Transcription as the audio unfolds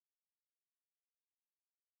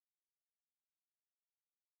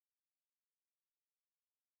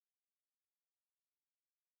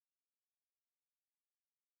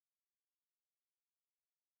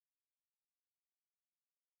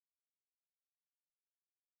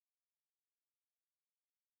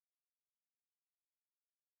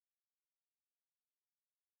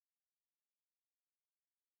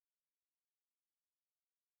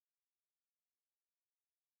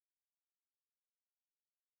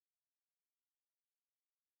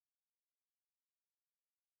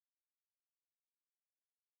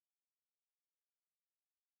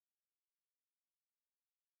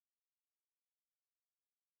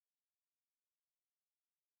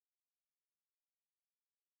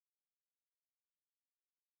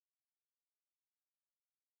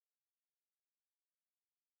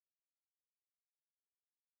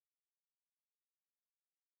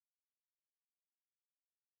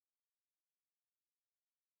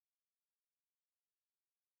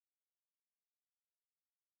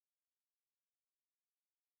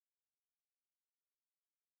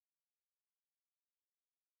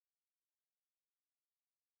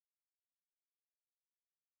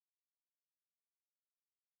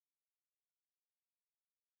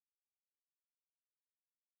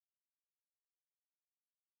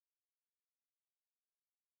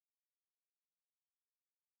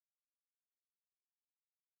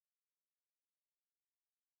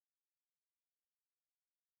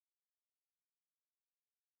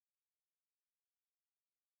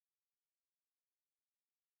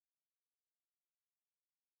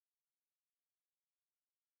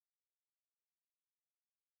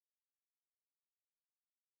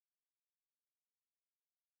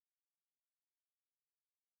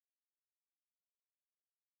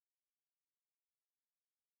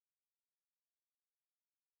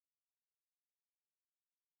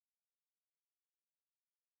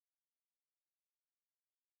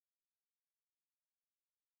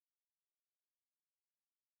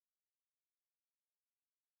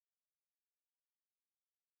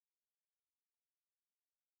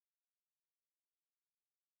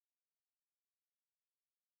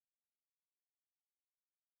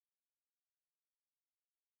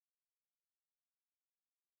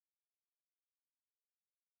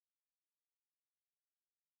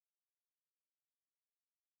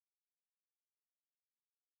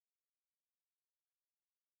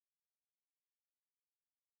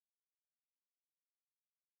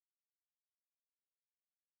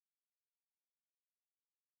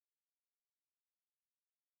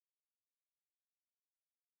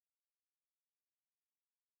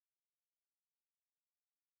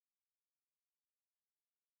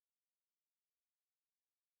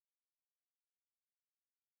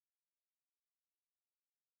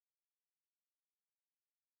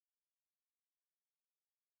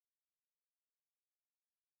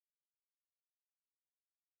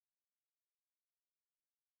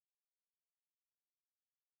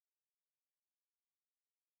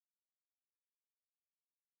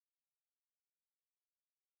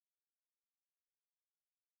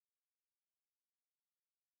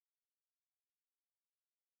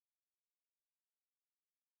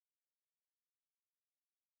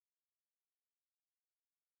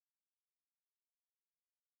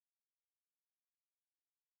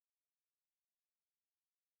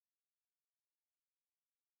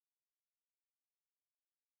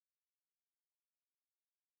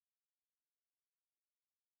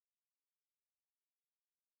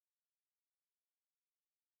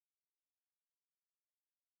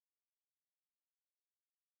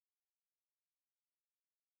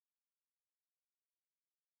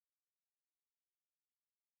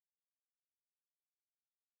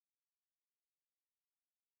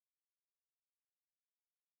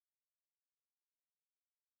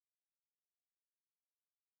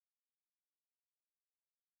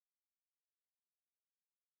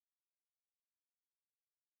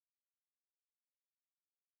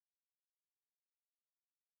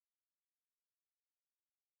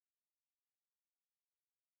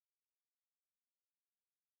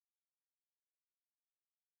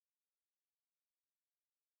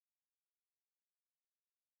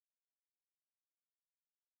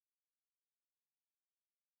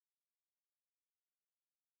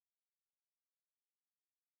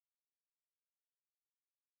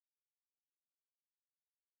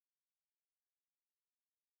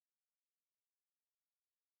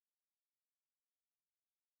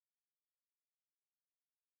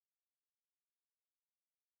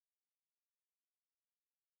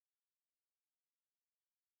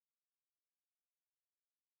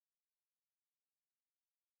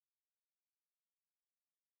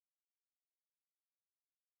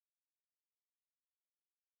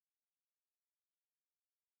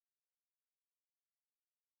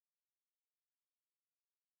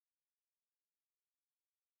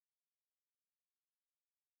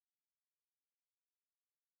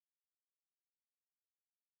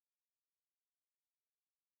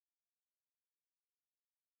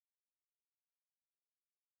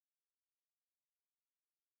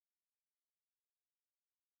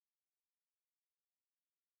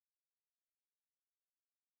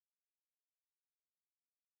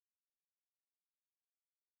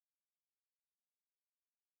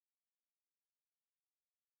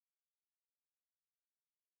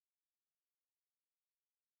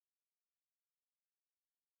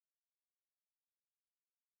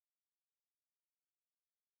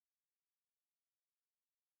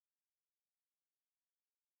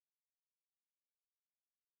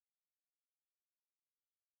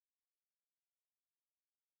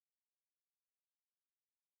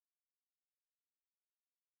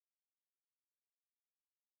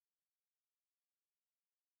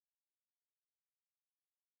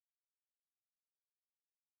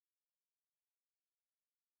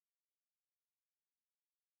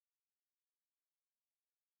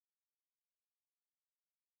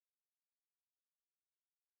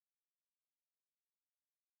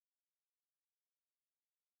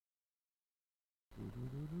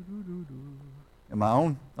Am I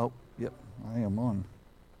on? Oh, yep, I am on.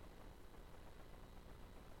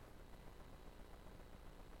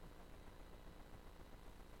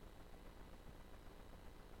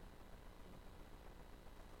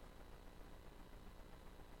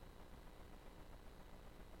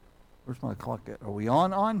 Where's my clock at? Are we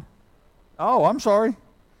on? On? Oh, I'm sorry.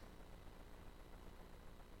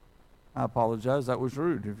 I apologize. That was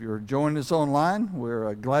rude. If you're joining us online,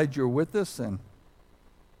 we're glad you're with us. And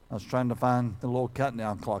I was trying to find the little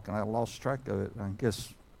countdown clock, and I lost track of it. I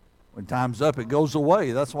guess when time's up, it goes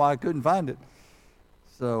away. That's why I couldn't find it.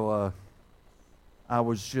 So I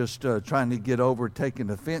was just trying to get over taking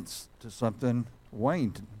offense to something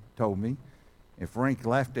Wayne told me, and Frank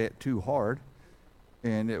laughed at too hard.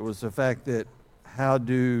 And it was the fact that how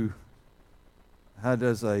does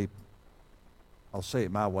a, I'll say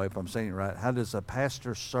it my way if I'm saying it right, how does a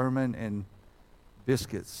pastor's sermon and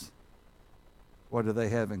biscuits, what do they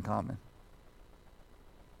have in common?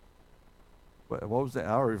 What was that?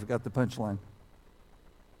 I already forgot the punchline.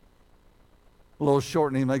 A little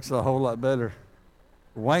shortening makes it a whole lot better.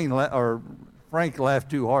 Or Frank laughed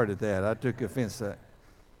too hard at that. I took offense to that.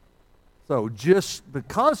 So just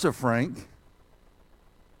because of Frank,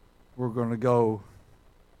 we're going to go,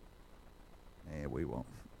 we won't.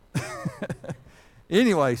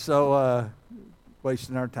 Anyway, so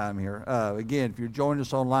wasting our time here. Again, if you're joining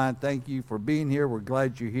us online, thank you for being here. We're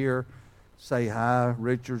glad you're here. Say hi.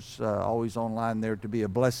 Richard's always online there to be a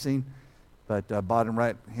blessing. But bottom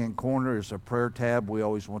right-hand corner is a prayer tab we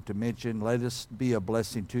always want to mention. Let us be a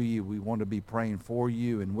blessing to you. We want to be praying for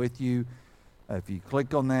you and with you. If you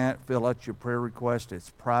click on that, fill out your prayer request. It's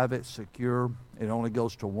private, secure. It only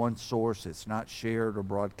goes to one source. It's not shared or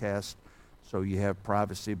broadcast, so you have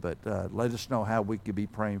privacy. But let us know how we could be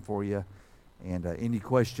praying for you. And any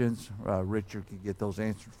questions, Richard can get those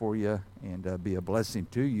answered for you and be a blessing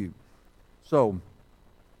to you. So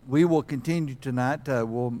we will continue tonight.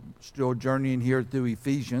 We'll still journeying here through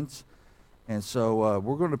Ephesians. And so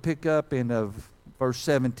we're going to pick up in verse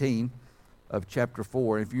 17 of chapter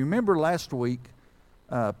 4. If you remember last week,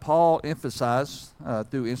 Paul emphasized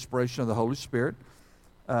through inspiration of the Holy Spirit,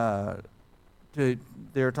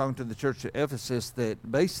 they're talking to the church at Ephesus,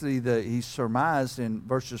 that basically he surmised in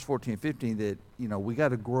verses 14 and 15 that, we got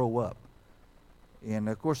to grow up. And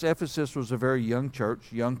of course, Ephesus was a very young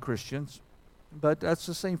church, young Christians, but that's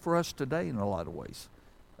the same for us today in a lot of ways.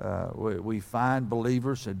 We find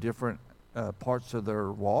believers at different parts of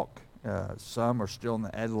their walk. Some are still in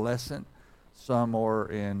the adolescent. Some are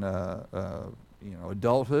in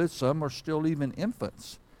adulthood. Some are still even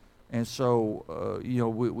infants. And so,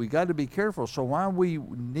 we got to be careful. So while we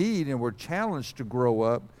need and we're challenged to grow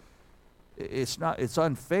up, it's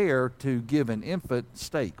unfair to give an infant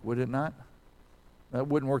steak, would it not? That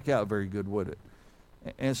wouldn't work out very good, would it?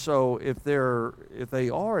 And so if they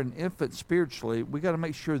are an infant spiritually, we got to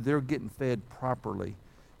make sure they're getting fed properly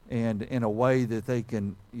and in a way that they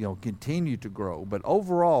can, continue to grow. But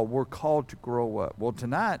overall, we're called to grow up. Well,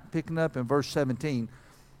 tonight, picking up in verse 17,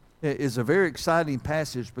 is a very exciting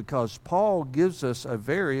passage because Paul gives us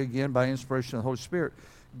again, by inspiration of the Holy Spirit,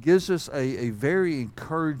 gives us a very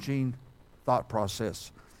encouraging thought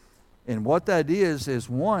process. And what that is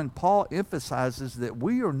one, Paul emphasizes that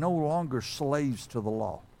we are no longer slaves to the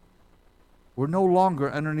law. We're no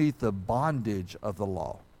longer underneath the bondage of the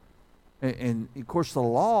law. And of course, the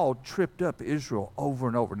law tripped up Israel over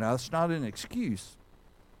and over. Now, it's not an excuse,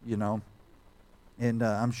 and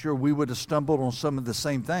I'm sure we would have stumbled on some of the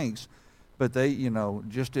same things, but they,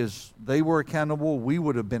 just as they were accountable, we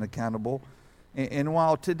would have been accountable. And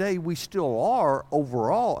while today we still are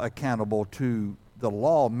overall accountable to the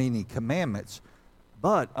law, meaning commandments,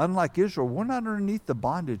 but unlike Israel, we're not underneath the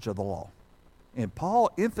bondage of the law. And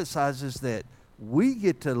Paul emphasizes that we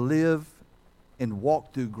get to live and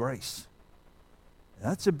walk through grace.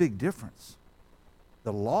 That's a big difference.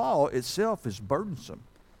 The law itself is burdensome.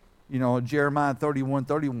 Jeremiah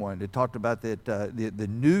 31:31, it talked about that the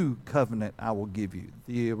new covenant I will give you.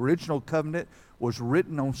 The original covenant was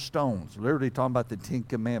written on stones, literally talking about the Ten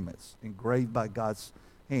Commandments, engraved by God's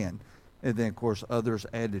hand. And then, of course, others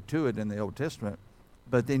added to it in the Old Testament.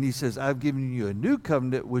 But then he says, I've given you a new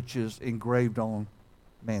covenant, which is engraved on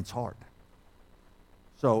man's heart.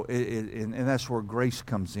 So, and that's where grace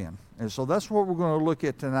comes in. And so that's what we're going to look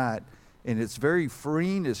at tonight. And it's very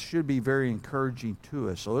freeing. It should be very encouraging to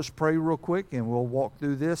us. So let's pray real quick, and we'll walk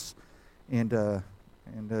through this and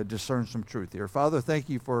discern some truth here. Father, thank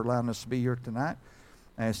you for allowing us to be here tonight.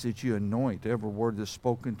 I ask that you anoint every word that's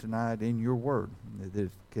spoken tonight in your word, that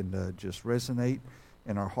it can just resonate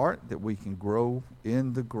in our heart, that we can grow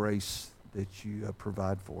in the grace that you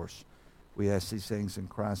provide for us. We ask these things in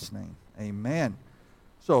Christ's name. Amen.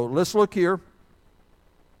 So let's look here,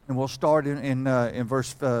 and we'll start in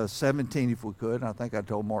verse 17 if we could. I think I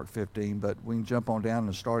told Mark 15, but we can jump on down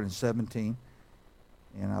and start in 17.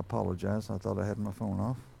 And I apologize. I thought I had my phone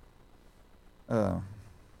off. I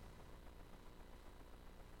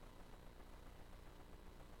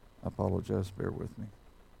apologize. Bear with me.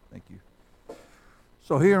 Thank you.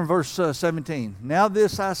 So here in verse 17, now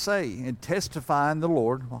this I say and testify in the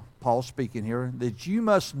Lord, Paul speaking here, that you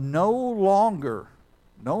must no longer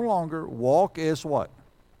walk as what?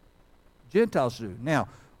 Gentiles do. Now,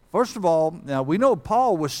 first of all, now we know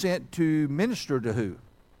Paul was sent to minister to who?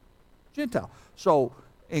 Gentile. So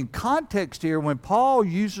in context here, when Paul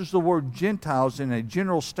uses the word Gentiles in a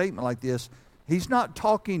general statement like this, he's not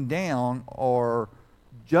talking down or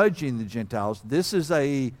judging the Gentiles. This is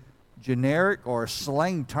a generic or a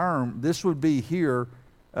slang term. This would be here,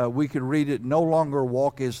 we could read it, no longer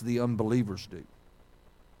walk as the unbelievers do,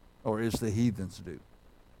 or as the heathens do.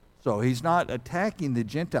 So he's not attacking the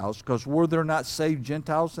Gentiles, because were there not saved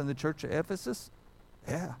Gentiles in the church of Ephesus?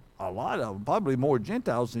 Yeah, a lot of them, probably more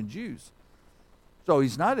Gentiles than Jews. So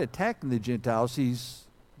he's not attacking the Gentiles. He's,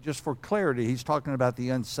 just for clarity, he's talking about the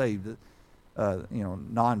unsaved,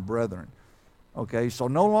 non-brethren. Okay, so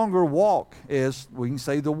no longer walk as we can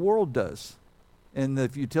say the world does, in the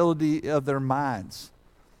futility of their minds.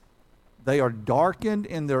 They are darkened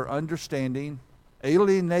in their understanding,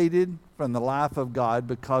 alienated from the life of God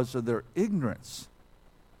because of their ignorance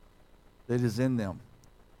that is in them.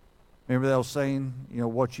 Remember that old saying,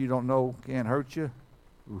 what you don't know can't hurt you?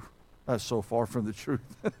 Ooh, that's so far from the truth.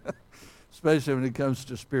 Especially when it comes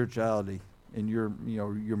to spirituality and your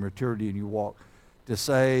maturity and your walk. To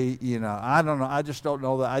say, I don't know, I just don't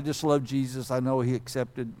know that. I just love Jesus. I know he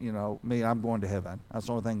accepted, me. I'm going to heaven. That's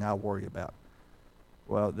the only thing I worry about.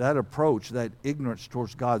 Well, that approach, that ignorance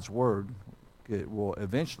towards God's word, it will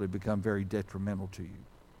eventually become very detrimental to you.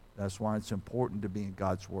 That's why it's important to be in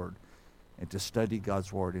God's word and to study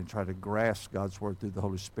God's word and try to grasp God's word through the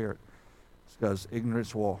Holy Spirit. It's because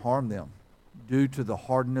ignorance will harm them due to the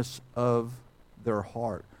hardness of their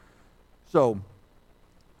heart. So,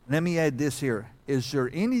 let me add this here. Is there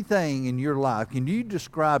anything in your life, can you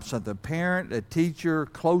describe something, a parent, a teacher,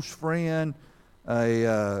 close friend,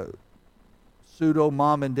 a pseudo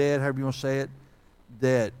mom and dad, however you want to say it,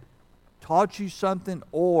 that taught you something,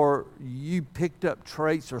 or you picked up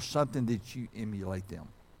traits or something that you emulate them?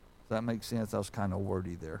 Does that make sense? I was kind of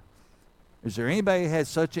wordy there. Is there anybody who had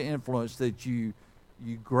such an influence that you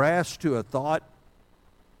grasped to a thought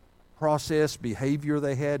process, behavior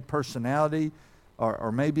they had, personality,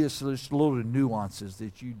 or maybe it's just little nuances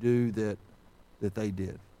that you do that they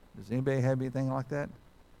did? Does anybody have anything like that?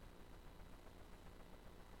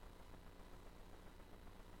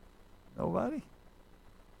 Nobody?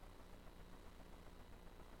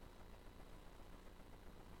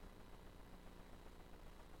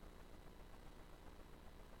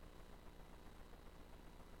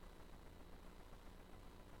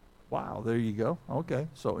 Wow, there you go. Okay,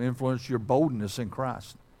 so influence your boldness in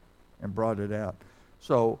Christ and brought it out.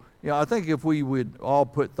 So, I think if we would all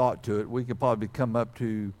put thought to it, we could probably come up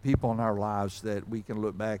to people in our lives that we can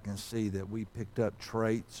look back and see that we picked up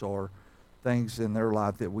traits or things in their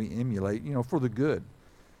life that we emulate, for the good.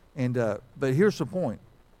 And but here's the point.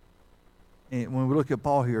 And when we look at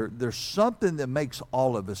Paul here, there's something that makes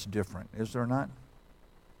all of us different, is there not?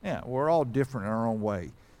 Yeah, we're all different in our own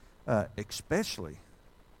way, especially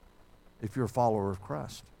if you're a follower of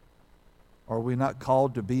Christ. Are we not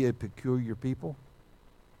called to be a peculiar people?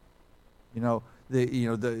 You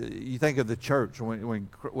think of the church.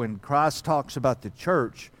 When Christ talks about the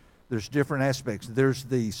church, there's different aspects. There's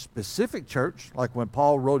the specific church, like when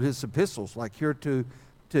Paul wrote his epistles, like here to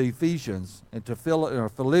Ephesians and to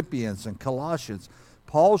Philippians and Colossians.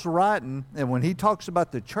 Paul's writing, and when he talks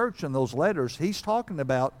about the church in those letters, he's talking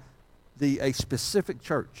about a specific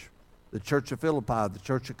church. The church of Philippi, the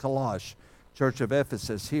church of Colossae, church of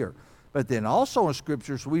Ephesus here. But then also in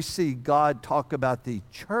Scriptures, we see God talk about the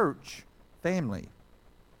church family,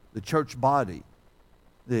 the church body,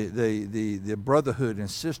 the brotherhood and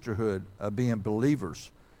sisterhood of being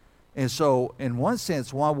believers. And so, in one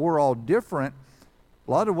sense, while we're all different,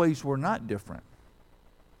 a lot of ways we're not different.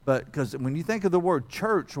 But because when you think of the word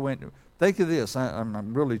church, think of this.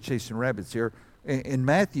 I'm really chasing rabbits here. In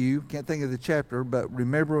Matthew, can't think of the chapter, but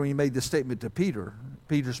remember when he made the statement to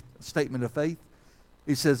Peter's statement of faith?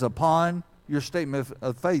 He says, upon your statement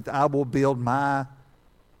of faith, I will build my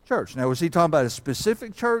church. Now, was he talking about a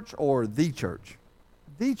specific church or the church?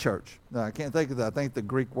 The church. Now, I can't think of that. I think the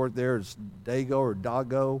Greek word there is dago or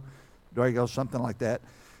dago, something like that.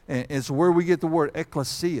 And it's where we get the word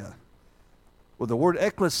ecclesia. Well, the word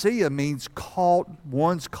ecclesia means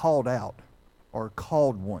ones called out, or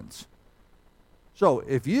called ones. So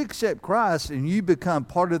if you accept Christ and you become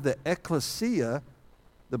part of the ecclesia,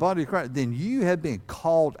 the body of Christ, then you have been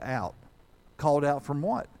called out. Called out from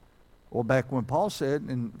what? Well, back when Paul said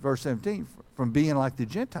in verse 17, from being like the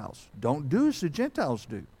Gentiles. Don't do as the Gentiles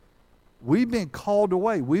do. We've been called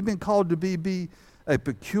away. We've been called to be a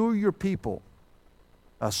peculiar people,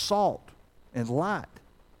 a salt and light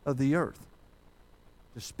of the earth,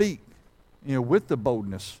 to speak, with the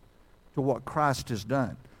boldness to what Christ has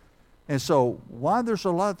done. And so while there's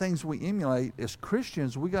a lot of things we emulate, as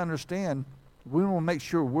Christians, we got to understand we want to make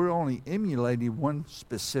sure we're only emulating one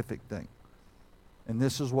specific thing. And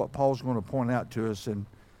this is what Paul's going to point out to us, and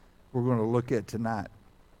we're going to look at tonight.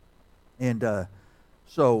 And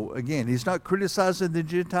so, again, he's not criticizing the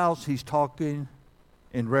Gentiles. He's talking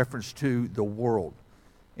in reference to the world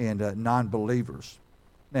and non-believers.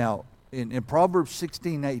 Now, in Proverbs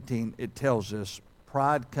 16:18, it tells us,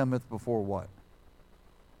 pride cometh before what?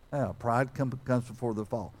 Pride comes before the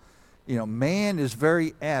fall. Man is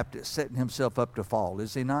very apt at setting himself up to fall,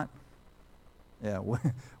 is he not? Yeah,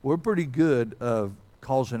 we're pretty good of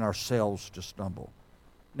causing ourselves to stumble.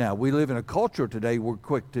 Now, we live in a culture today, we're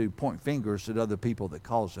quick to point fingers at other people that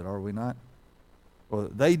cause it, are we not? Well,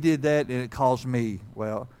 they did that and it caused me.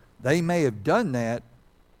 Well, they may have done that,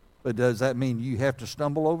 but does that mean you have to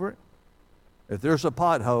stumble over it? If there's a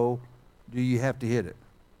pothole, do you have to hit it?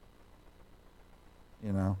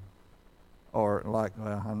 Or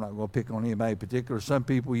I'm not going to pick on anybody in particular. Some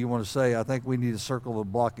people you want to say, I think we need to circle the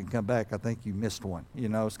block and come back. I think you missed one.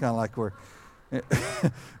 It's kind of like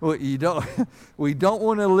well, we don't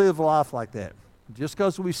want to live life like that. Just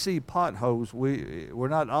because we see potholes, we're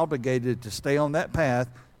not obligated to stay on that path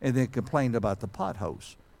and then complain about the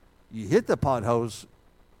potholes. You hit the potholes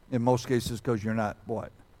in most cases because you're not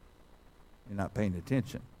what? You're not paying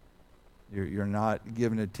attention. You're not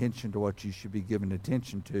giving attention to what you should be giving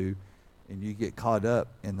attention to, and you get caught up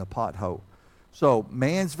in the pothole. So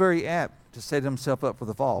man's very apt to set himself up for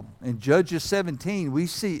the fall. In Judges 17, we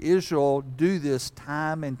see Israel do this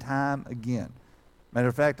time and time again. Matter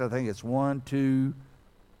of fact, I think it's 1, 2,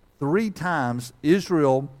 3 times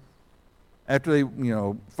Israel, after they,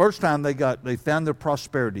 first time they found their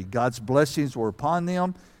prosperity. God's blessings were upon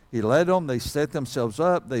them. He led them. They set themselves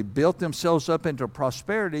up. They built themselves up into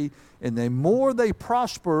prosperity. And the more they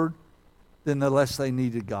prospered, then the less they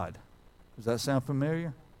needed God. Does that sound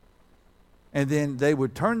familiar? And then they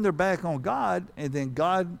would turn their back on God, and then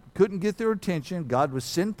God couldn't get their attention. God would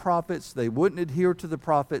send prophets. They wouldn't adhere to the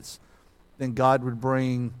prophets. Then God would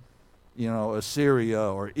bring, Assyria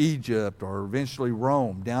or Egypt or eventually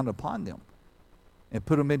Rome down upon them and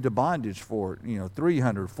put them into bondage for,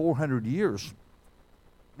 300, 400 years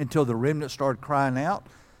until the remnant started crying out.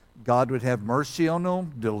 God would have mercy on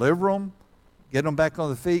them, deliver them, get them back on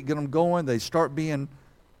the feet, get them going. They start being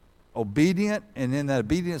obedient, and in that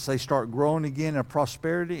obedience they start growing again in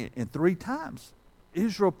prosperity. And 3 times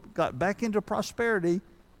Israel got back into prosperity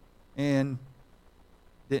and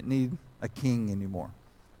didn't need a king anymore.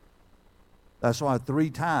 That's why 3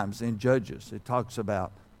 times in Judges it talks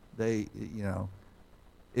about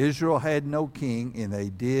Israel had no king, and they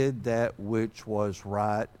did that which was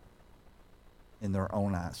right in their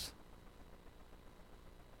own eyes.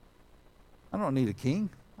 I don't need a king.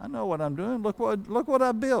 I know what I'm doing. Look what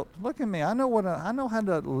I built. Look at me. I know how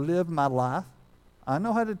to live my life. I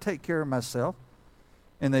know how to take care of myself.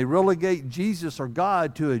 And they relegate Jesus or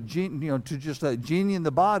God to to just a genie in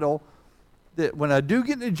the bottle. That when I do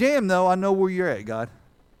get in a jam, though, I know where you're at, God.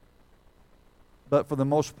 But for the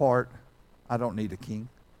most part, I don't need a king.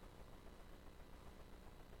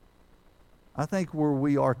 I think where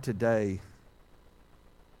we are today,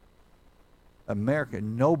 America,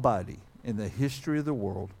 nobody in the history of the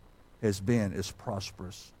world has been as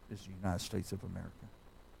prosperous as the United States of America.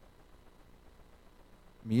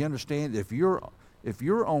 I mean, you understand, if you're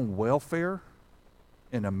on welfare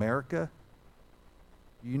in America,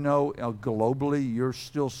 globally you're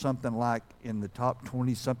still something like in the top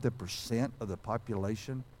 20-something% of the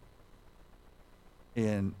population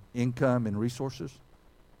in income and resources.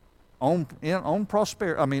 On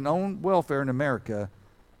welfare in America,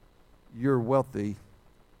 you're wealthy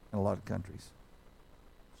in a lot of countries.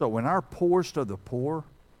 So when our poorest of the poor,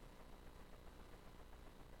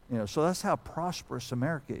 so that's how prosperous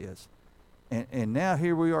America is. And now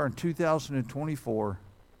here we are in 2024.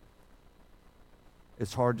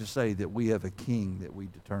 It's hard to say that we have a king that we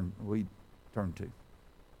turn to.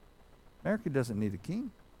 America doesn't need a king.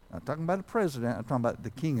 I'm not talking about a president. I'm talking about the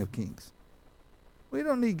King of Kings. We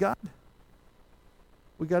don't need God.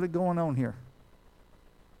 We got it going on here.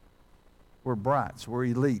 We're brights. We're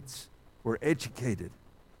elites. We're educated.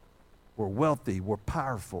 We're wealthy. We're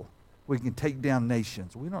powerful. We can take down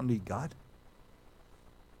nations. We don't need God.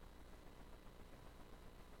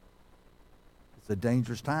 It's a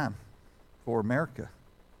dangerous time for America.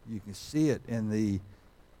 You can see it in the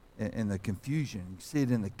confusion. You can see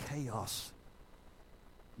it in the chaos.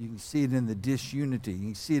 You can see it in the disunity. You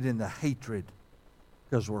can see it in the hatred,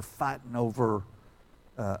 because we're fighting over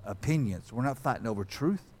opinions. We're not fighting over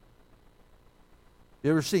truth. You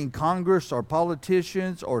ever seen Congress or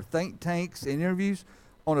politicians or think tanks in interviews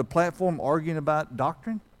on a platform arguing about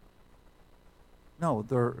doctrine? No,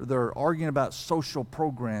 they're arguing about social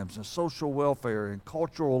programs and social welfare and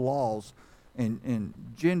cultural laws and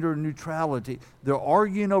gender neutrality. They're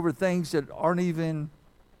arguing over things that aren't even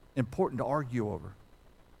important to argue over,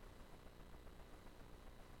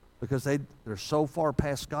 because they're so far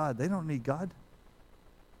past God. They don't need God.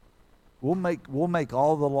 We'll make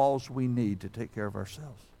all the laws we need to take care of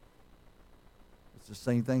ourselves. It's the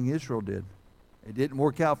same thing Israel did. It didn't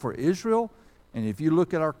work out for Israel, and if you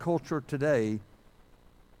look at our culture today,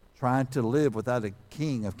 trying to live without a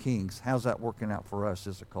king of kings, how's that working out for us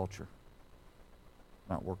as a culture?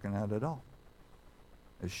 Not working out at all.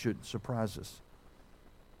 It shouldn't surprise us.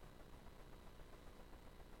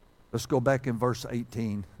 Let's go back in verse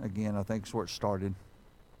 18 again. I think it's where it started.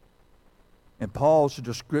 And Paul's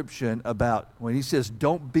description about when he says,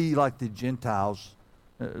 don't be like the Gentiles,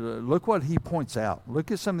 look what he points out.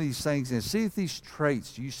 Look at some of these things and see if these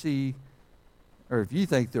traits you see, or if you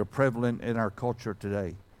think they're prevalent in our culture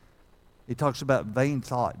today. He talks about vain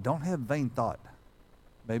thought. Don't have vain thought.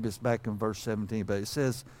 Maybe it's back in verse 17, but it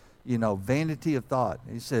says, vanity of thought.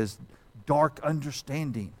 He says, dark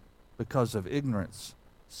understanding because of ignorance,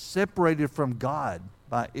 separated from God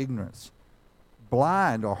by ignorance.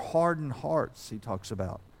 Blind or hardened hearts, he talks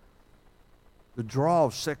about. The draw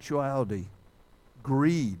of sexuality,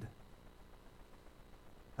 greed.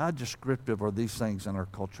 How descriptive are these things in our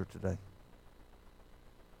culture today?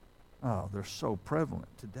 Oh, they're so prevalent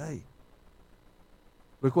today.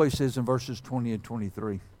 Look what he says in verses 20 and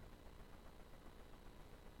 23.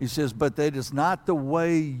 He says, but that is not the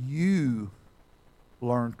way you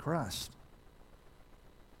learned Christ.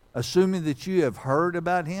 Assuming that you have heard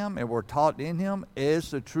about him and were taught in him,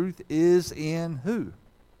 as the truth is in who?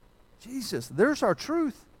 Jesus. There's our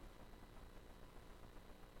truth.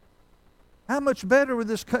 How much better would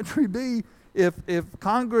this country be if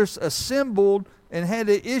Congress assembled and had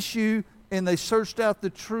an issue and they searched out the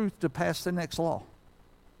truth to pass the next law?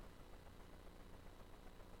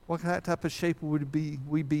 What type of shape would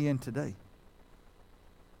we be in today?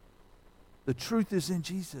 The truth is in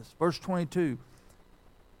Jesus. Verse 22.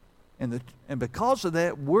 And because of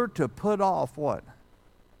that, we're to put off what?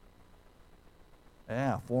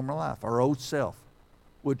 Former life, our old self,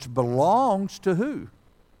 which belongs to who?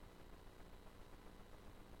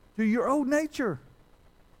 To your old nature.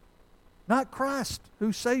 Not Christ,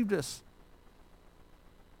 who saved us.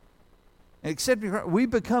 And accepting Christ, we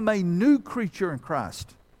become a new creature in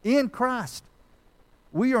Christ. In Christ.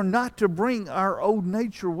 We are not to bring our old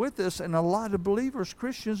nature with us, and a lot of believers,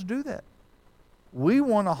 Christians, do that. We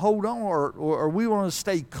want to hold on or we want to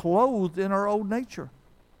stay clothed in our old nature.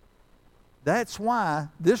 That's why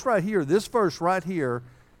this verse right here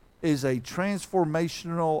is a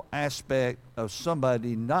transformational aspect of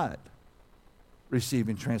somebody not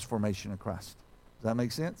receiving transformation in Christ. Does that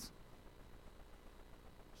make sense?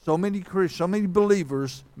 So many Christians, so many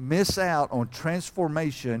believers miss out on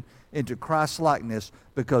transformation into Christ-likeness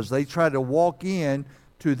because they try to walk in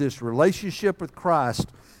to this relationship with Christ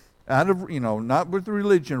out of, not with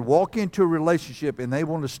religion, walk into a relationship and they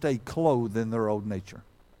want to stay clothed in their old nature.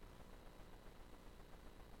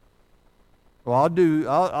 Well,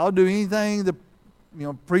 I'll do anything the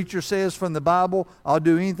preacher says from the Bible. I'll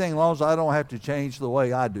do anything as long as I don't have to change the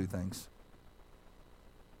way I do things.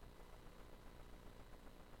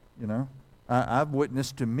 I've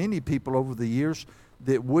witnessed to many people over the years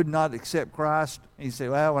that would not accept Christ. And you say,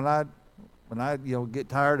 well, when I get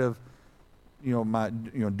tired of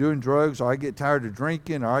doing drugs, or I get tired of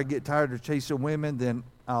drinking, or I get tired of chasing women, then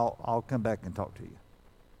I'll come back and talk to you.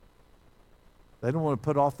 They don't want to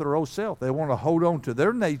put off their old self. They want to hold on to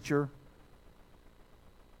their nature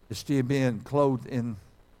instead of being clothed in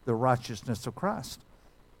the righteousness of Christ.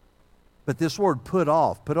 But this word put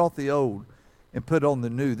off the old and put on the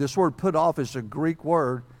new. This word put off is a Greek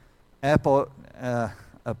word, apothomai,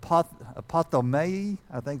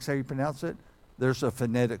 I think is how you pronounce it. There's a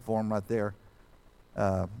phonetic form right there.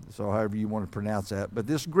 So however you want to pronounce that. But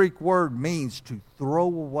this Greek word means to throw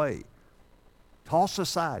away, toss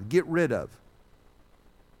aside, get rid of.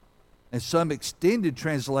 And some extended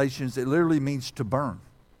translations, it literally means to burn.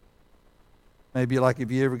 Maybe like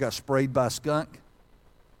if you ever got sprayed by a skunk,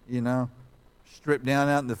 you know, strip down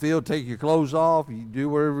out in the field, take your clothes off, you do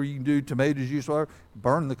whatever you can do, tomatoes, juice, whatever,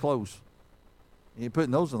 burn the clothes. You ain't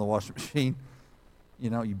putting those in the washing machine. You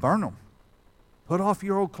know, you burn them. Put off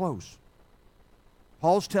your old clothes.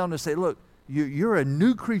 Paul's telling us, say, look, you're a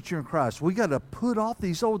new creature in Christ. We got to put off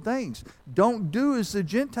these old things. Don't do as the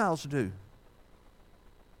Gentiles do.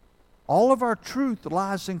 All of our truth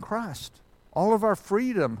lies in Christ. All of our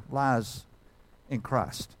freedom lies in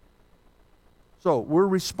Christ. So we're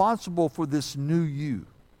responsible for this new you.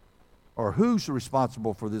 Or who's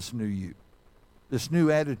responsible for this new you? This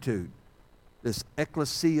new attitude. This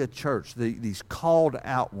ecclesia church, these called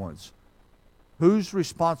out ones. Who's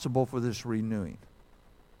responsible for this renewing?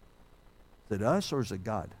 Is it us or is it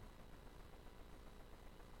God?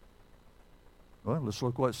 Well, let's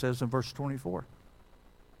look what it says in verse 24.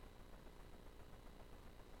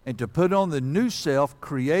 And to put on the new self,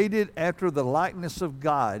 created after the likeness of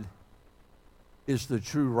God, is the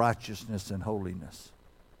true righteousness and holiness.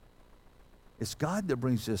 It's God that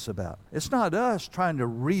brings this about. It's not us trying to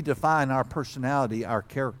redefine our personality, our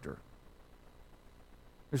character.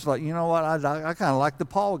 It's like, you know what, I kind of like the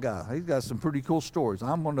Paul guy. He's got some pretty cool stories.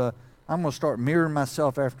 I'm gonna start mirroring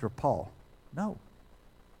myself after Paul. No.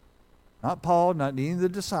 Not Paul, not any of the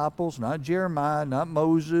disciples, not Jeremiah, not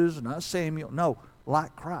Moses, not Samuel. No,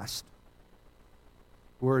 like Christ.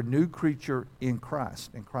 We're a new creature in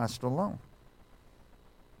Christ alone.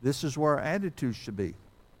 This is where our attitude should be.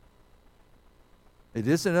 It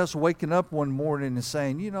isn't us waking up one morning and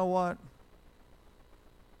saying, you know what?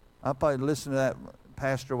 I probably listen to that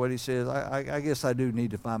pastor, what he says. I guess I do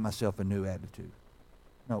need to find myself a new attitude.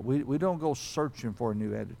 No, we don't go searching for a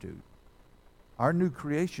new attitude. Our new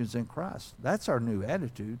creation's in Christ. That's our new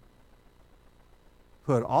attitude.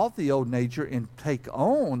 Put off the old nature and take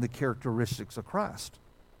on the characteristics of Christ.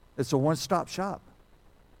 It's a one-stop shop.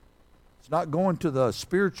 It's not going to the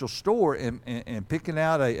spiritual store and picking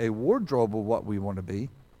out a wardrobe of what we want to be.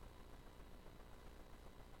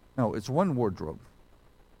 No, it's one wardrobe.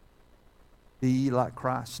 Be ye like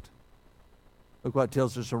Christ. Look what it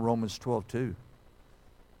tells us in Romans 12:2.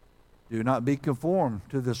 Do not be conformed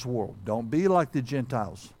to this world. Don't be like the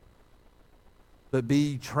Gentiles. But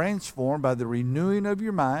be transformed by the renewing of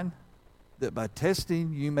your mind, that by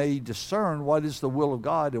testing you may discern what is the will of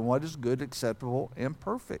God and what is good, acceptable, and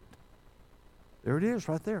perfect. There it is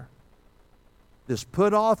right there. This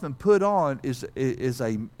put off and put on is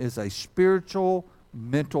a spiritual,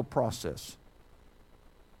 mental process.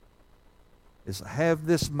 It's have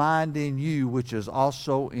this mind in you which is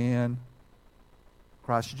also in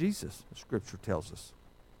Christ Jesus, the Scripture tells us.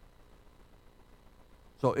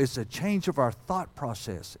 So it's a change of our thought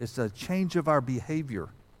process. It's a change of our behavior.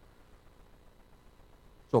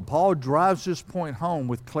 So Paul drives this point home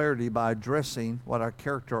with clarity by addressing what our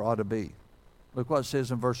character ought to be. Look what it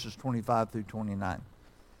says in verses 25 through 29.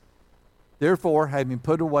 Therefore, having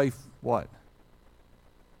put away what?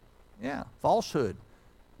 Yeah, falsehood.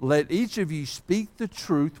 Let each of you speak the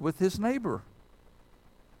truth with his neighbor.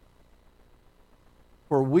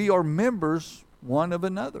 For we are members one of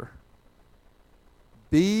another.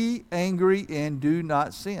 Be angry and do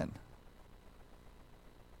not sin.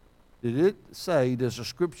 Did it say, does the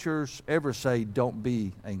Scriptures ever say, don't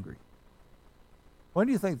be angry? Why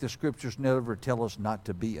do you think the Scriptures never tell us not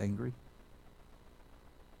to be angry?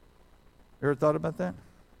 Ever thought about that?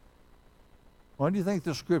 Why do you think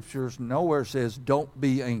the Scriptures nowhere says, don't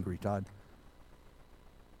be angry, Todd?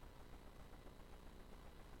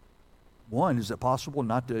 One, is it possible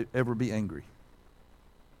not to ever be angry?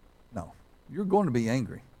 No. You're going to be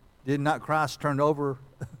angry. Did not Christ turn over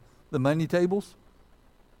the money tables?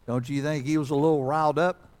 Don't you think he was a little riled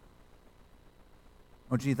up?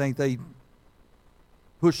 Don't you think they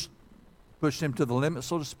pushed him to the limit,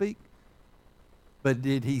 so to speak? But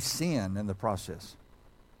did he sin in the process?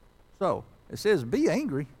 So, it says be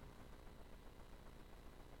angry.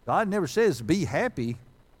 God never says be happy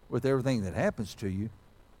with everything that happens to you.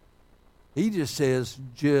 He just says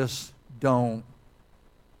just don't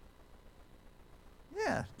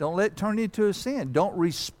let it turn into a sin. Don't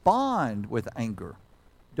respond with anger.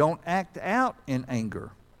 Don't act out in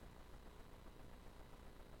anger.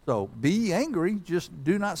 So be angry, just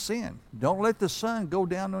do not sin. Don't let the sun go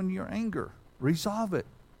down on your anger. Resolve it.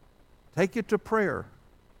 Take it to prayer.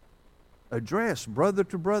 Address brother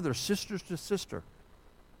to brother, sisters to sister.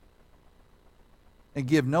 And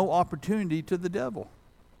give no opportunity to the devil.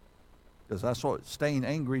 Because that's what staying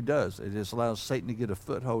angry does. It just allows Satan to get a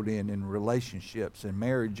foothold in relationships and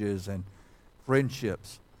marriages and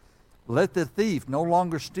friendships. Let the thief no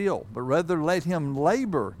longer steal, but rather let him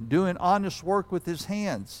labor, doing honest work with his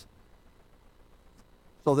hands,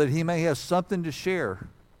 so that he may have something to share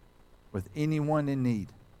with anyone in need.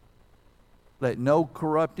 Let no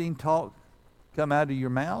corrupting talk come out of your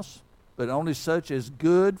mouths, but only such as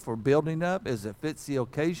good for building up as it fits the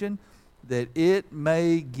occasion, that it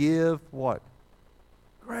may give what?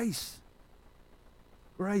 Grace.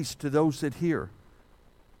 Grace to those that hear.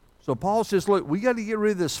 So Paul says, look, we got to get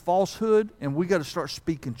rid of this falsehood, and we got to start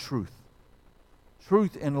speaking truth.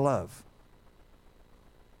 Truth and love.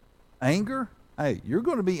 Anger? Hey, you're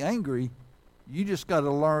going to be angry. You just got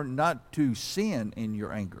to learn not to sin in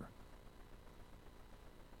your anger.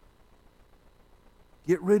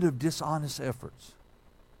 Get rid of dishonest efforts.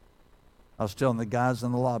 I was telling the guys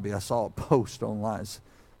in the lobby, I saw a post online, it's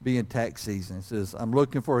being tax season. It says, I'm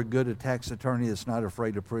looking for a good tax attorney that's not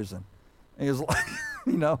afraid of prison. And it's like,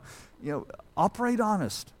 you know, operate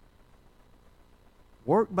honest.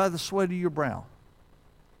 Work by the sweat of your brow.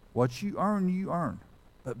 What you earn.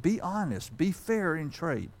 But be honest. Be fair in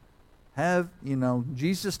trade. Have,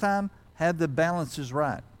 Jesus' time, have the balances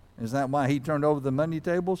right. Isn't that why he turned over the money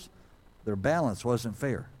tables? Their balance wasn't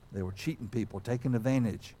fair. They were cheating people, taking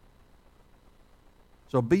advantage.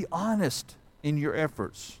 So be honest in your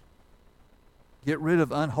efforts. Get rid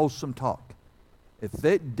of unwholesome talk. If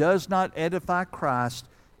it does not edify Christ,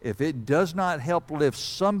 if it does not help lift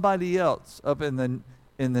somebody else up in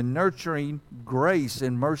the nurturing grace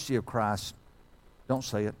and mercy of Christ, don't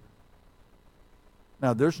say it.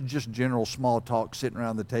 Now, there's just general small talk, sitting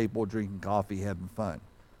around the table, drinking coffee, having fun.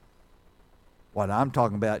 What I'm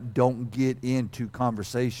talking about, don't get into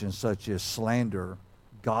conversations such as slander,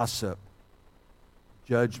 gossip,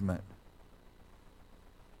 judgment.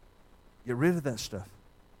 Get rid of that stuff.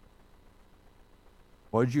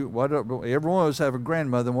 Everyone of us have a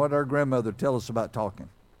grandmother, and what did our grandmother tell us about talking?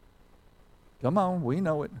 Come on, we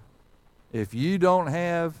know it. If you don't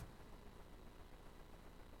have,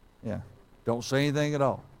 don't say anything at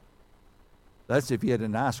all. That's if you had a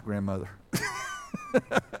nice grandmother.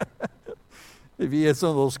 If you had some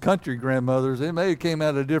of those country grandmothers, it may have came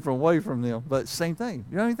out a different way from them. But same thing.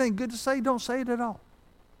 You know anything good to say? Don't say it at all.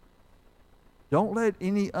 Don't let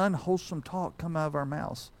any unwholesome talk come out of our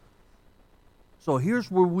mouths. So here's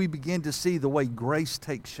where we begin to see the way grace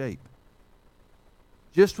takes shape.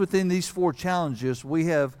 Just within these 4 challenges, we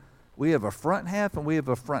have a front half and we have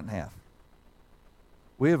a front half.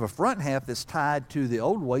 We have a front half that's tied to the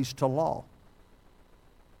old ways, to law.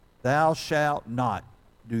 Thou shalt not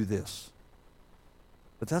do this.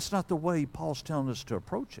 But that's not the way Paul's telling us to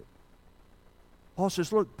approach it. Paul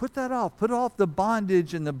says, look, put that off. Put off the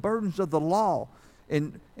bondage and the burdens of the law.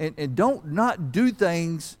 And don't not do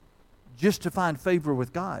things just to find favor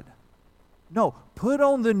with God. No, put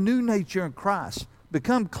on the new nature in Christ.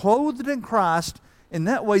 Become clothed in Christ, and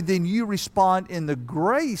that way then you respond in the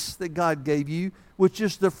grace that God gave you, which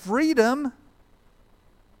is the freedom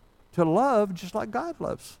to love just like God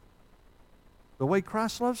loves. The way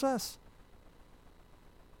Christ loves us.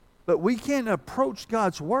 But we can't approach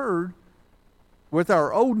God's Word with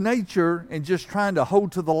our old nature and just trying to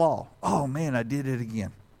hold to the law. Oh man, I did it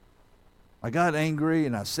again. I got angry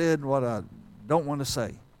and I said what I don't want to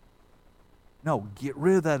say. No, get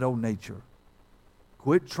rid of that old nature.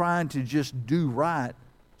 Quit trying to just do right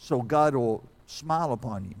so God will smile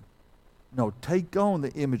upon you. No, take on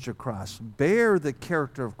the image of Christ. Bear the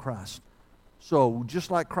character of Christ. So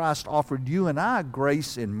just like Christ offered you and I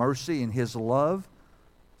grace and mercy and His love,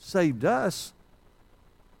 saved us,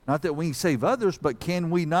 not that we can save others, but can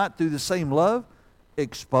we not, through the same love,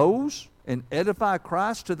 expose and edify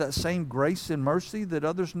Christ to that same grace and mercy that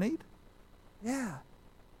others need? Yeah.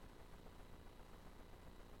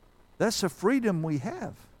 That's the freedom we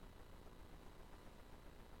have.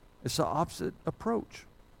 It's the opposite approach.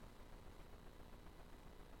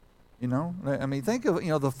 Think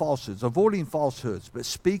of, the falsehoods, avoiding falsehoods, but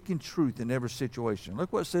speaking truth in every situation.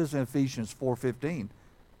 Look what it says in Ephesians 4:15.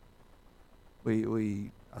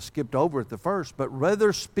 I skipped over it the first, but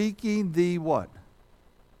rather speaking the what?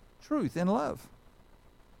 Truth in love.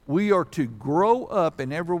 We are to grow up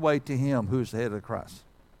in every way to Him who is the head of Christ.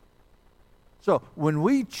 So when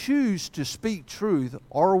we choose to speak truth,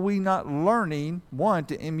 are we not learning, one,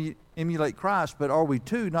 to emulate Christ, but are we,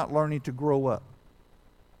 two, not learning to grow up?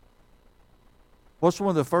 What's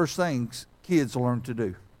one of the first things kids learn to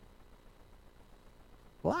do?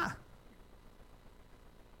 Lie.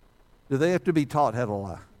 Do they have to be taught how to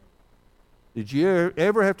lie? Did you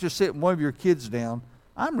ever have to sit one of your kids down?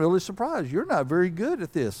 I'm really surprised. You're not very good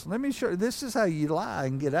at this. Let me show you. This is how you lie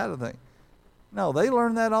and get out of things. No, they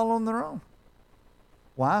learn that all on their own.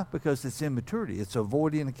 Why? Because it's immaturity. It's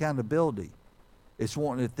avoiding accountability. It's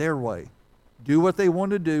wanting it their way. Do what they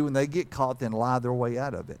want to do, and they get caught, then lie their way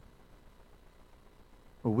out of it.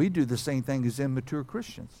 Well, we do the same thing as immature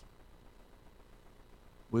Christians.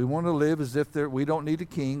 We want to live as if we don't need a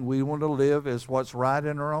king. We want to live as what's right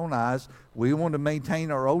in our own eyes. We want to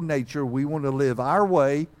maintain our own nature. We want to live our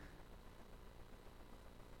way.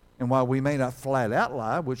 And while we may not flat out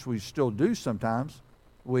lie, which we still do sometimes,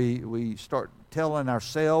 we start telling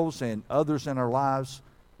ourselves and others in our lives,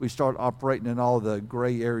 we start operating in all the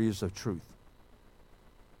gray areas of truth.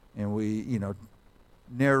 And we,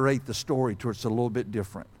 narrate the story towards a little bit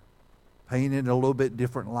different, paint it in a little bit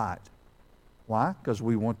different light. Why? Because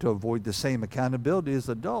we want to avoid the same accountability as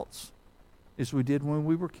adults as we did when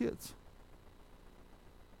we were kids.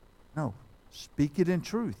 No, speak it in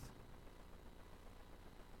truth.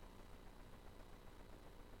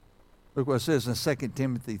 Look what it says in 2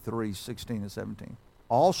 Timothy 3:16 and 17.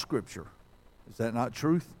 All Scripture, is that not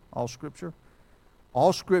truth? All Scripture?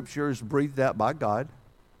 All Scripture is breathed out by God.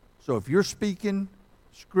 So if you're speaking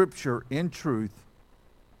Scripture in truth,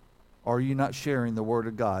 are you not sharing the Word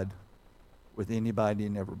of God with anybody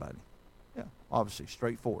and everybody? Yeah, obviously,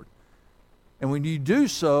 straightforward. And when you do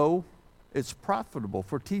so, it's profitable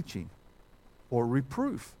for teaching, for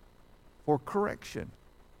reproof, for correction,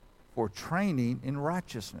 for training in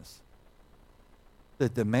righteousness,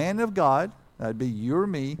 that the man of God, that'd be you or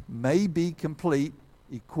me, may be complete,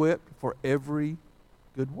 equipped for every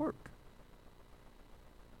good work.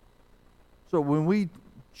 So when we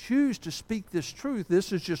choose to speak this truth,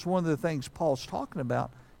 this is just one of the things Paul's talking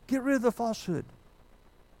about. Get rid of the falsehood.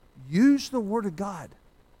 Use the Word of God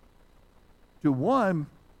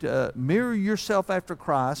to mirror yourself after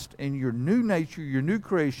Christ and your new nature, your new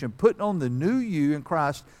creation, putting on the new you in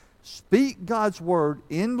Christ. Speak God's Word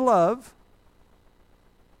in love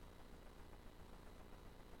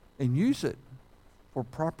and use it for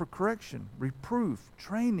proper correction, reproof,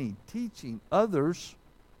 training, teaching others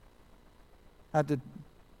how to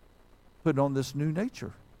put on this new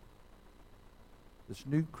nature, this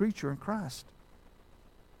new creature in Christ.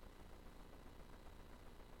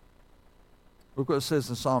 Look what it says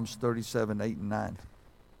in Psalms 37:8 and 9.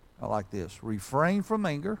 I like this. Refrain from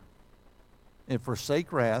anger and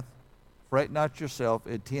forsake wrath. Fret not yourself,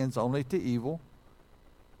 it tends only to evil.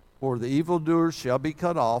 For the evildoers shall be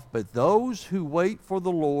cut off, but those who wait for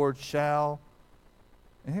the Lord shall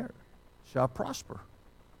prosper.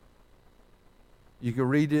 You can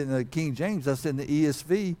read it in the King James. That's in the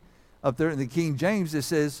ESV. Up there in the King James, it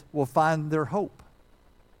says, will find their hope.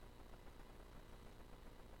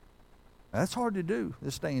 That's hard to do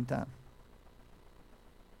this day and time.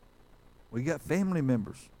 We got family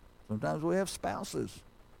members. Sometimes we have spouses.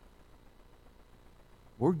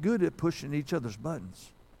 We're good at pushing each other's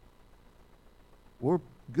buttons. We're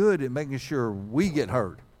good at making sure we get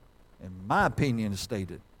heard, and my opinion is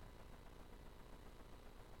stated.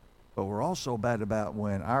 But we're also bad about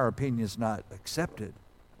when our opinion is not accepted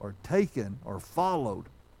or taken or followed.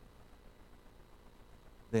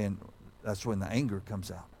 Then that's when the anger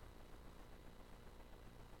comes out.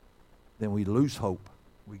 Then we lose hope.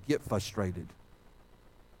 We get frustrated.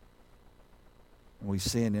 And we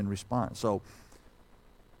sin in response. So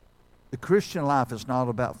the Christian life is not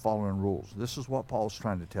about following rules. This is what Paul's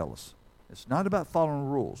trying to tell us. It's not about following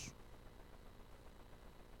rules.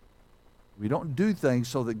 We don't do things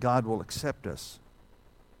so that God will accept us.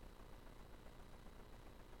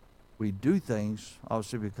 We do things,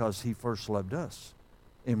 obviously, because He first loved us.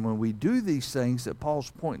 And when we do these things that Paul's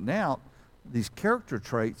pointing out, these character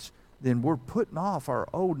traits, then we're putting off our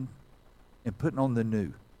old and putting on the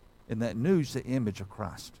new. And that new is the image of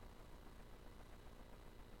Christ.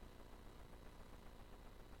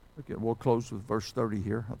 Okay, we'll close with verse 30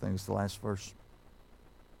 here. I think it's the last verse.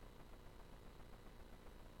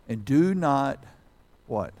 And do not,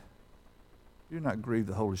 what? Do not grieve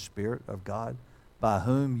the Holy Spirit of God, by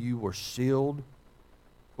whom you were sealed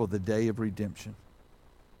for the day of redemption.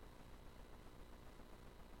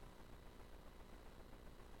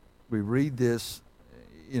 We read this,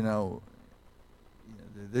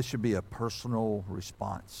 this should be a personal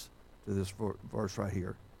response to this verse right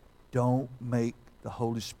here. Don't make the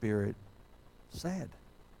Holy Spirit sad.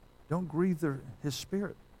 Don't grieve His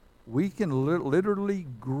Spirit. We can literally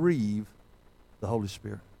grieve the Holy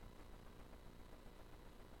Spirit.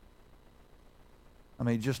 I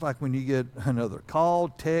mean, just like when you get another call,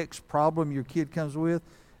 text, problem your kid comes with,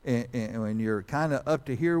 and when you're kind of up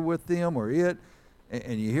to here with them or it,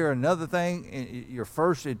 and you hear another thing, and your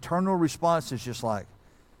first internal response is just like,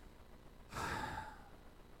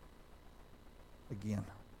 again.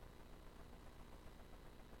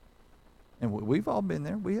 And we've all been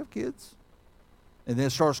there. We have kids. And then it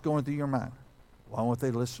starts going through your mind. Why won't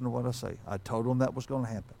they listen to what I say? I told them that was going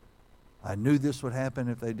to happen. I knew this would happen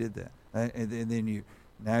if they did that. And then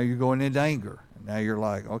now you're going into anger. And now you're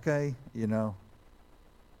like, okay, you know.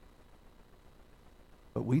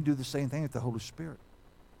 But we do the same thing with the Holy Spirit.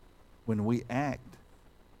 When we act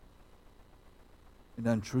in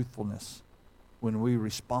untruthfulness, when we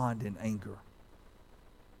respond in anger,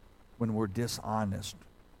 when we're dishonest,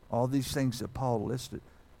 all these things that Paul listed,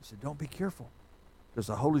 he said, don't be careful. Because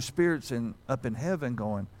the Holy Spirit's up in heaven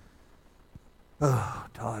going, oh,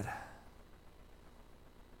 Todd.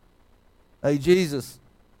 Hey, Jesus,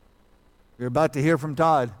 you're about to hear from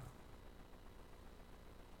Todd.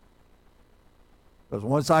 Because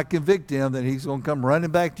once I convict him, then he's going to come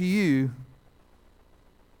running back to you.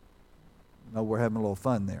 No, we're having a little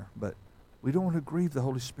fun there. But we don't want to grieve the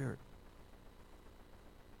Holy Spirit.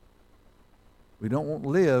 We don't want to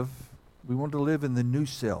live. We want to live in the new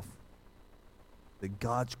self that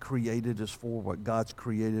God's created us for, what God's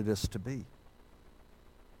created us to be.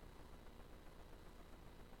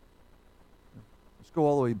 Let's go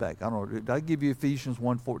all the way back. I don't know. Did I give you Ephesians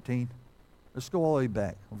 1:14? Let's go all the way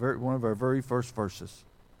back. One of our very first verses.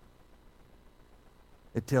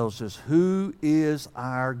 It tells us, who is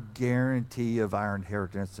our guarantee of our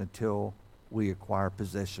inheritance until we acquire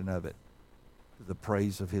possession of it, to the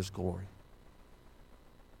praise of his glory.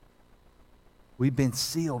 We've been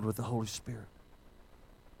sealed with the Holy Spirit.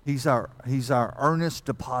 He's our earnest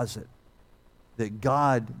deposit that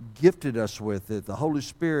God gifted us with, that the Holy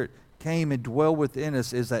Spirit came and dwelled within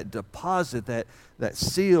us, is that deposit, that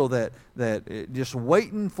seal, that just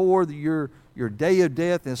waiting for your day of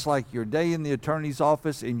death. And it's like your day in the attorney's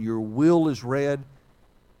office and your will is read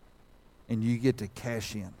and you get to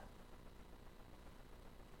cash in.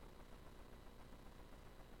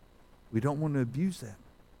 We don't want to abuse that.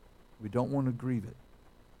 We don't want to grieve it.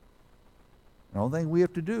 The only thing we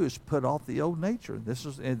have to do is put off the old nature. This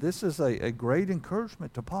is a great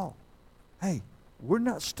encouragement to Paul. Hey, we're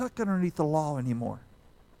not stuck underneath the law anymore.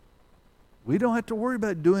 We don't have to worry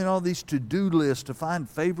about doing all these to-do lists to find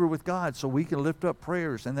favor with God so we can lift up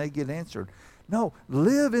prayers and they get answered. No,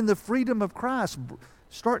 live in the freedom of Christ.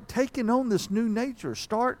 Start taking on this new nature.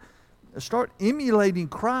 Start emulating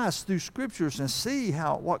Christ through Scriptures and see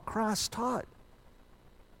what Christ taught.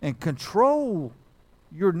 And control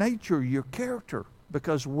your nature, your character,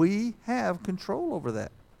 because we have control over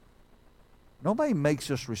that. Nobody makes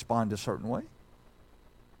us respond a certain way.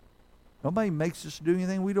 Nobody makes us do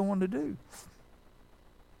anything we don't want to do.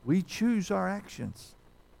 We choose our actions.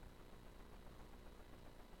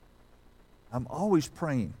 I'm always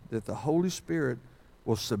praying that the Holy Spirit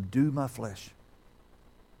will subdue my flesh.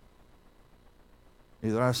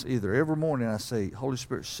 Either every morning I say, Holy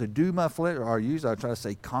Spirit, subdue my flesh, or I try to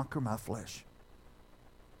say, conquer my flesh.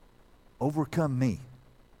 Overcome me.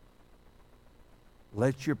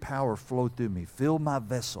 Let your power flow through me. Fill my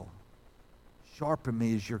vessel. Sharpen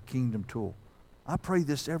me as your kingdom tool. I pray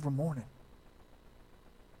this every morning.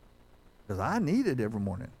 Because I need it every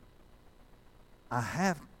morning. I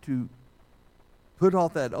have to put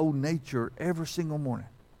off that old nature every single morning.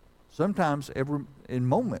 Sometimes in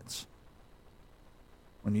moments.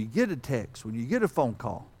 When you get a text, when you get a phone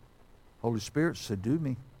call, Holy Spirit, subdue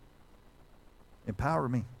me. Empower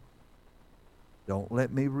me. Don't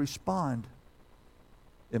let me respond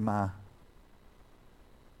in my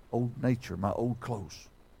old nature, my old clothes.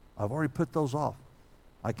 I've already put those off.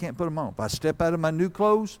 I can't put them on. If I step out of my new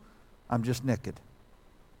clothes, I'm just naked.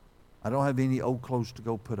 I don't have any old clothes to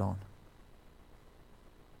go put on.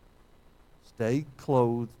 Stay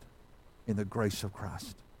clothed in the grace of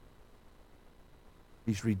Christ.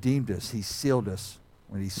 He's redeemed us. He's sealed us.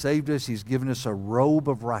 When he saved us, he's given us a robe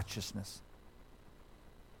of righteousness.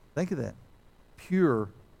 Think of that. Pure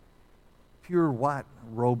white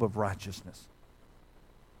robe of righteousness.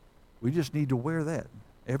 We just need to wear that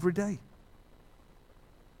every day.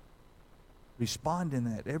 Respond in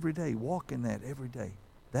that every day. Walk in that every day.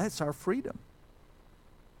 That's our freedom.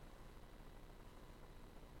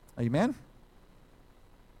 Amen?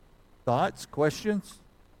 Thoughts, questions,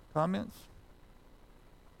 comments?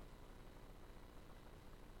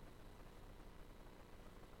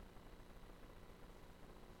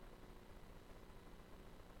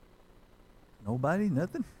 Nobody?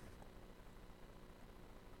 Nothing?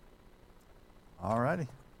 All righty.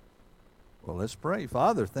 Well, let's pray.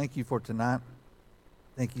 Father, thank you for tonight.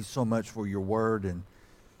 Thank you so much for your word and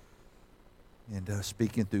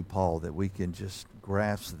speaking through Paul, that we can just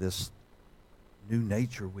grasp this new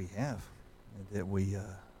nature we have, and that we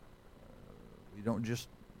don't just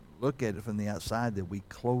look at it from the outside, that we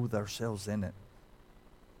clothe ourselves in it.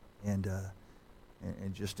 and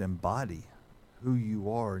just embody who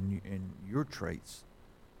you are and your traits.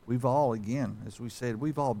 We've all, again, as we said,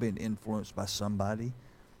 we've all been influenced by somebody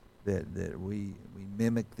that we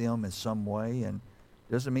mimic them in some way, and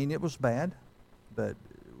doesn't mean it was bad, but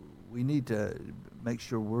we need to make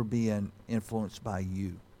sure we're being influenced by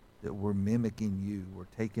you, that we're mimicking you, we're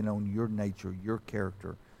taking on your nature, your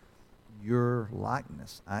character, your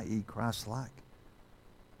likeness, i.e. Christ-like.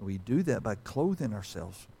 We do that by clothing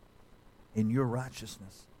ourselves in your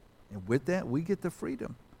righteousness. And with that, we get the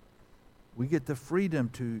freedom. We get the freedom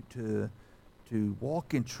to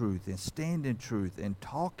walk in truth and stand in truth and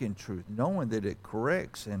talk in truth, knowing that it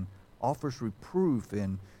corrects and offers reproof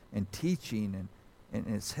and teaching, and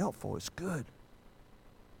it's helpful. It's good.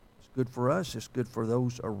 It's good for us. It's good for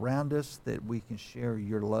those around us, that we can share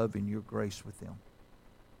your love and your grace with them.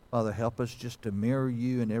 Father, help us just to mirror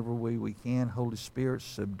you in every way we can. Holy Spirit,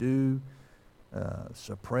 subdue,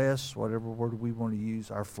 suppress, whatever word we want to use,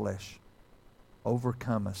 our flesh.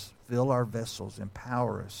 Overcome us. Fill our vessels.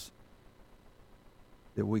 Empower us,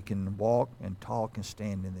 that we can walk and talk and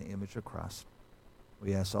stand in the image of Christ.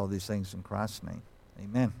 We ask all these things in Christ's name.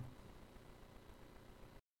 Amen.